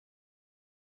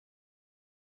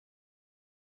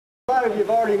lot of you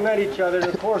have already met each other. And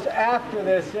of course, after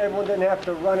this, everyone doesn't have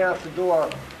to run out the door.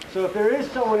 So if there is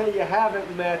someone that you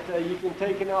haven't met, you can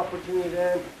take an opportunity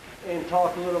then and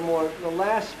talk a little more. The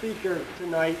last speaker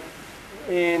tonight,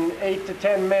 in 8 to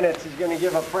 10 minutes, is going to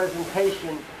give a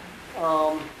presentation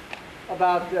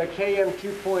about KM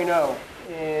 2.0.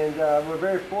 And we're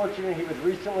very fortunate. He was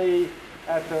recently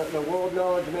at the World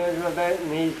Knowledge Management event,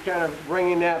 and he's kind of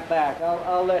bringing that back.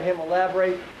 I'll let him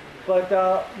elaborate.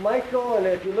 But Michael, and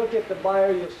if you look at the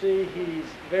bio, you'll see he's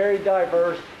very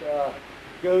diverse.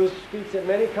 Speaks at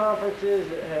many conferences,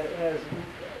 has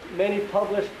many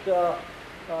published,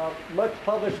 much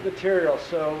published material.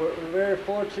 So we're very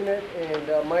fortunate,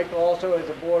 and Michael also is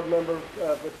a board member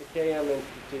with the KM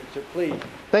Institute, so please.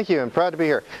 Thank you, I'm proud to be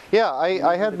here. Yeah,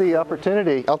 I had the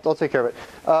opportunity, I'll take care of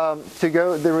it, to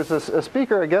go. There was a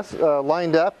speaker, I guess,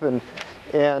 lined up, and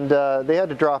they had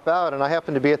to drop out, and I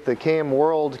happened to be at the KM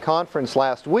World Conference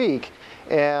last week,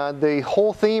 and the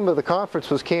whole theme of the conference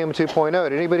was KM 2.0.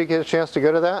 Did anybody get a chance to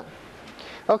go to that?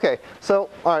 Okay, so,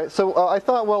 all right, so I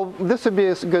thought, well, this would be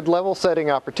a good level-setting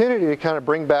opportunity to kind of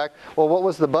bring back, well, what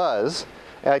was the buzz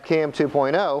at KM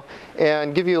 2.0,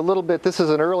 and give you a little bit. This is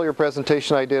an earlier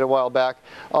presentation I did a while back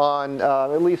on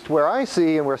at least where I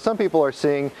see and where some people are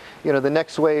seeing, you know, the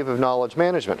next wave of knowledge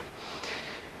management.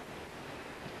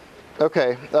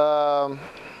 Okay.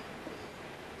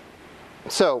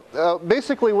 So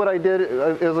basically what I did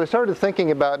is I started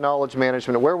thinking about knowledge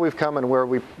management, where we've come and where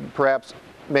we perhaps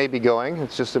may be going.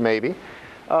 It's just a maybe.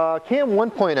 KM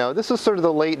 1.0, this is sort of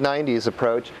the late 90s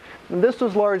approach. And this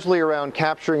was largely around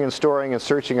capturing and storing and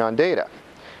searching on data,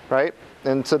 right?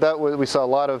 And so that we saw a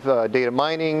lot of data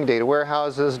mining, data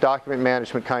warehouses, document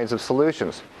management kinds of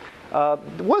solutions.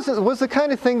 Was the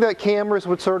kind of thing that KMers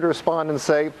would sort of respond and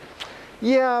say,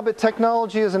 yeah, but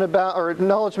technology isn't about, or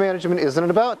knowledge management isn't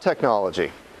about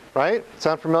technology, right?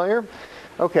 Sound familiar?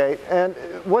 Okay, and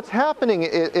what's happening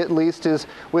at least is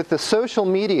with the social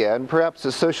media and perhaps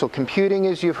the social computing,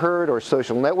 as you've heard, or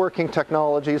social networking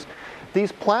technologies,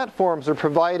 these platforms are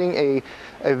providing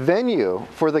a venue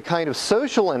for the kind of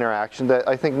social interaction that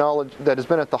I think that has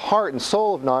been at the heart and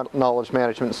soul of knowledge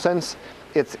management since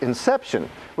its inception,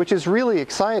 which is really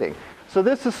exciting. So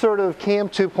this is sort of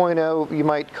KM 2.0, you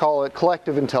might call it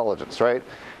collective intelligence, right?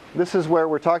 This is where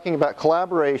we're talking about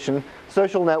collaboration,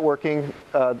 social networking,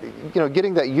 you know,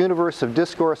 getting that universe of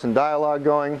discourse and dialogue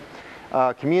going,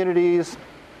 communities,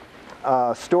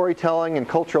 storytelling and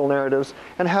cultural narratives,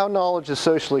 and how knowledge is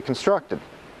socially constructed.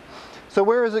 So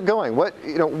where is it going?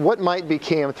 What might be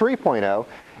KM 3.0?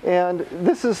 And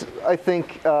this is, I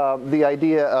think, the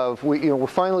idea of we're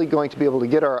finally going to be able to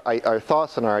get our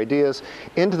thoughts and our ideas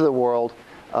into the world,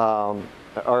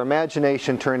 our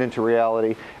imagination turned into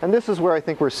reality. And this is where I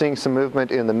think we're seeing some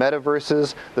movement in the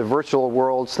metaverses, the virtual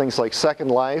worlds, things like Second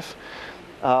Life,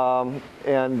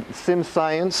 and sim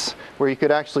science, where you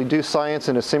could actually do science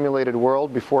in a simulated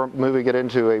world before moving it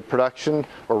into a production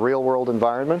or real world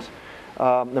environment.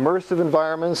 Immersive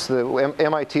environments. The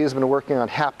MIT has been working on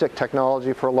haptic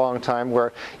technology for a long time,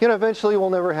 where eventually we'll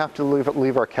never have to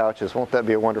leave our couches. Won't that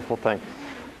be a wonderful thing?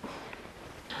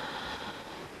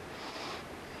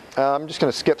 I'm just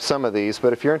going to skip some of these,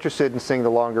 but if you're interested in seeing the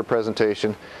longer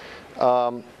presentation.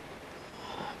 So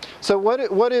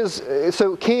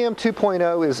KM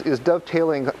 2.0 is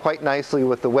dovetailing quite nicely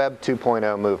with the Web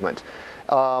 2.0 movement.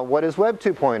 What is Web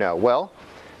 2.0? Well,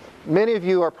 many of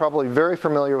you are probably very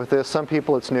familiar with this. Some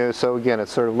people it's new, so again,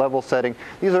 it's sort of level setting.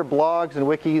 These are blogs and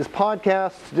wikis,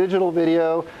 podcasts, digital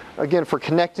video, again, for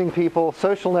connecting people,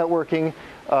 social networking,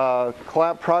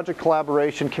 project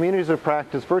collaboration, communities of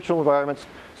practice, virtual environments,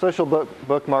 social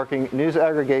bookmarking, news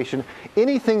aggregation,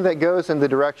 anything that goes in the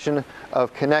direction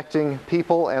of connecting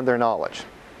people and their knowledge.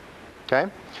 Okay?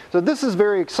 So this is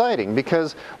very exciting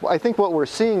because I think what we're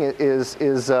seeing is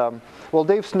well,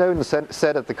 Dave Snowden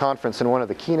said at the conference in one of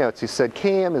the keynotes, he said,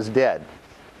 KM is dead.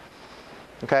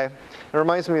 Okay? It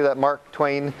reminds me of that Mark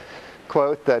Twain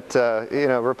quote that,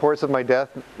 reports of my death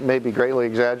may be greatly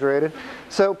exaggerated.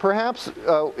 So perhaps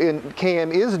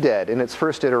KM is dead in its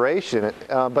first iteration,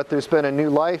 but there's been a new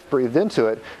life breathed into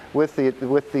it with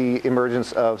the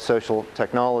emergence of social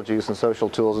technologies and social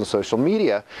tools and social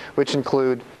media, which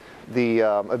include the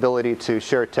ability to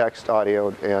share text,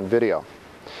 audio, and video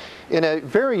in a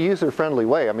very user-friendly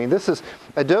way. I mean,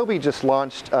 Adobe just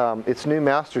launched its new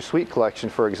Master Suite collection,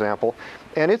 for example,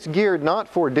 and it's geared not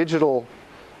for digital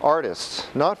artists,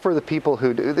 not for the people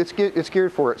who do, it's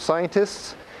geared for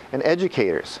scientists and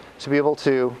educators to be able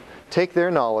to take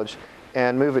their knowledge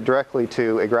and move it directly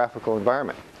to a graphical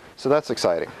environment. So that's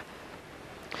exciting.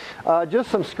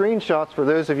 Just some screenshots for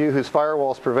those of you whose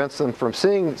firewalls prevents them from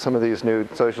seeing some of these new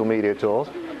social media tools.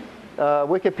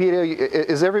 Wikipedia,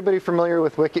 is everybody familiar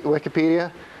with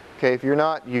Wikipedia? Okay, if you're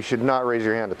not, you should not raise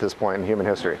your hand at this point in human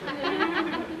history.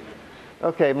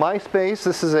 Okay, MySpace,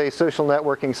 this is a social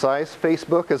networking site.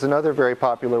 Facebook is another very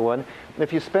popular one. And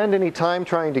if you spend any time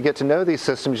trying to get to know these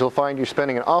systems, you'll find you're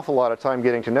spending an awful lot of time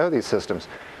getting to know these systems.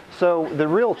 So the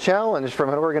real challenge from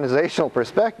an organizational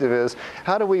perspective is,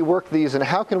 how do we work these and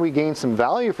how can we gain some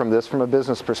value from this from a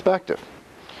business perspective?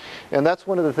 And that's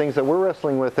one of the things that we're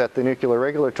wrestling with at the Nuclear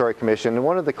Regulatory Commission, and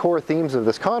one of the core themes of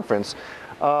this conference.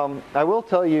 I will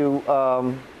tell you,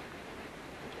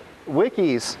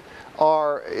 wikis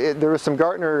are, there was some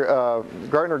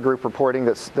Gartner group reporting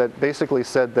that basically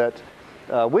said that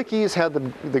wikis had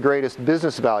the greatest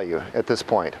business value at this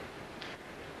point.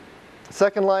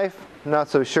 Second Life, not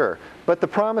so sure. But the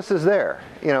promise is there.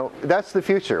 You know, that's the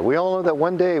future. We all know that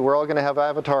one day we're all going to have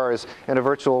avatars in a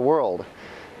virtual world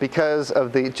because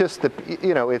of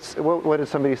it's, what did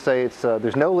somebody say? It's,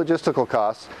 there's no logistical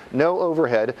costs, no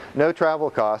overhead, no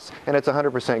travel costs, and it's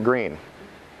 100% green.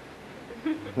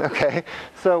 Okay,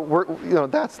 so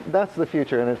that's the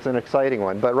future, and it's an exciting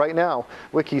one. But right now,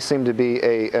 wikis seem to be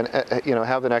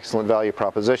have an excellent value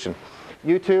proposition.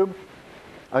 YouTube,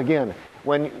 again,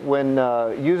 when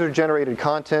user-generated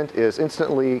content is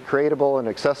instantly creatable and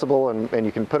accessible, and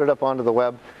you can put it up onto the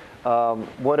web,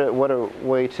 what a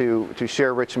way to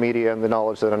share rich media and the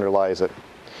knowledge that underlies it.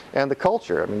 And the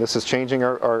culture. I mean, this is changing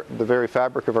the very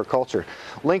fabric of our culture.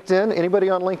 LinkedIn. Anybody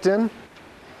on LinkedIn?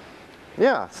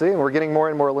 Yeah, see, we're getting more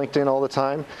and more LinkedIn all the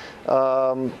time.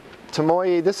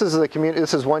 Tomoe, this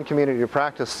is one community to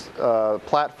practice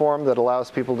platform that allows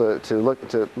people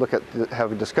to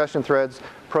have discussion threads,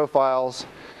 profiles,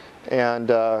 and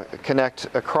connect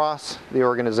across the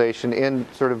organization in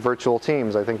sort of virtual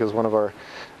teams, I think is one of our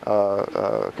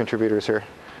contributors here.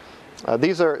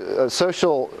 These are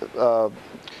social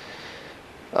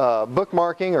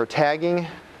bookmarking or tagging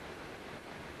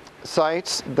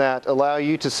sites that allow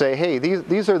you to say, hey,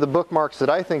 these are the bookmarks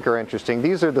that I think are interesting.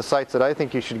 These are the sites that I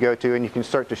think you should go to, and you can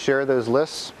start to share those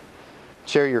lists,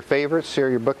 share your favorites,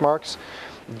 share your bookmarks.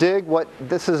 Dig,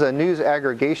 this is a news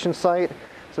aggregation site. It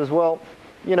says, well,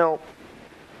 you know,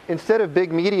 instead of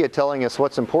big media telling us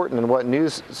what's important and what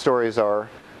news stories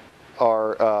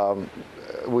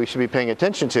we should be paying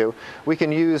attention to, we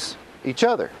can use each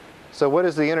other. So what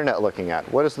is the internet looking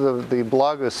at? What is the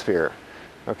blogosphere?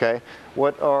 Okay,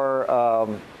 what are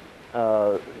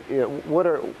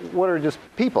just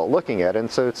people looking at?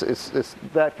 And so it's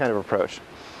that kind of approach.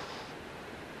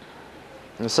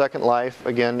 And Second Life,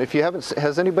 again, if you haven't,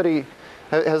 has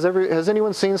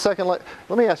anyone seen Second Life?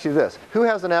 Let me ask you this: who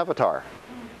has an avatar?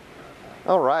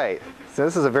 All right. So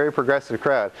this is a very progressive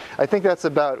crowd. I think there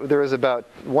is about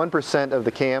 1% of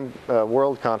the CAM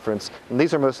World Conference, and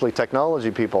these are mostly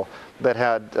technology people that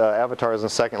had avatars in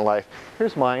Second Life.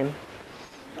 Here's mine.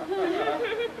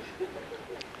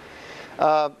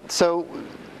 So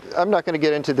I'm not going to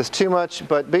get into this too much,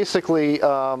 but basically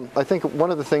I think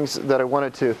one of the things that I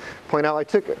wanted to point out, I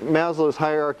took Maslow's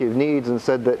hierarchy of needs and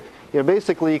said that, you know,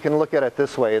 basically you can look at it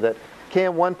this way, that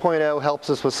CAM 1.0 helps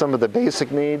us with some of the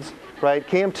basic needs, right?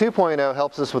 CAM 2.0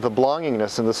 helps us with the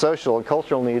belongingness and the social and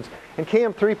cultural needs, and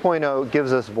CAM 3.0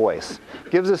 gives us voice,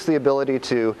 gives us the ability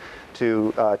to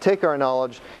take our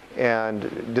knowledge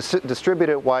and distribute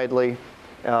it widely,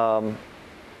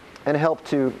 and help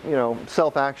to, you know,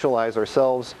 self-actualize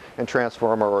ourselves and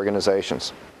transform our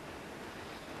organizations.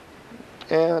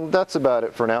 And that's about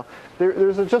it for now.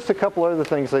 There's just a couple other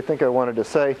things I think I wanted to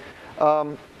say.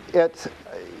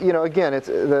 You know, again, it's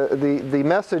the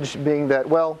message being that,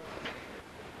 well,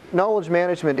 knowledge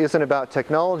management isn't about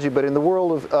technology, but in the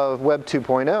world of Web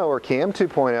 2.0 or CAM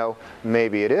 2.0,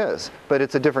 maybe it is. But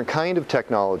it's a different kind of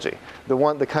technology,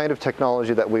 the kind of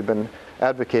technology that we've been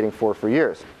advocating for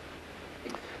years.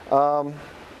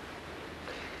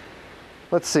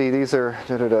 Let's see, these are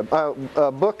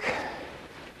book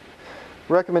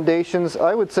recommendations.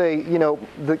 I would say, you know,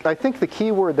 I think the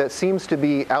key word that seems to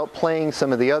be outplaying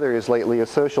some of the others lately is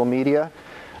social media.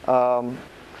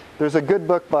 There's a good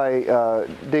book by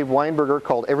Dave Weinberger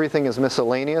called Everything is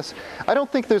Miscellaneous. I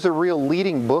don't think there's a real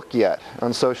leading book yet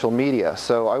on social media,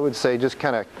 so I would say just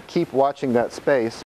kind of keep watching that space.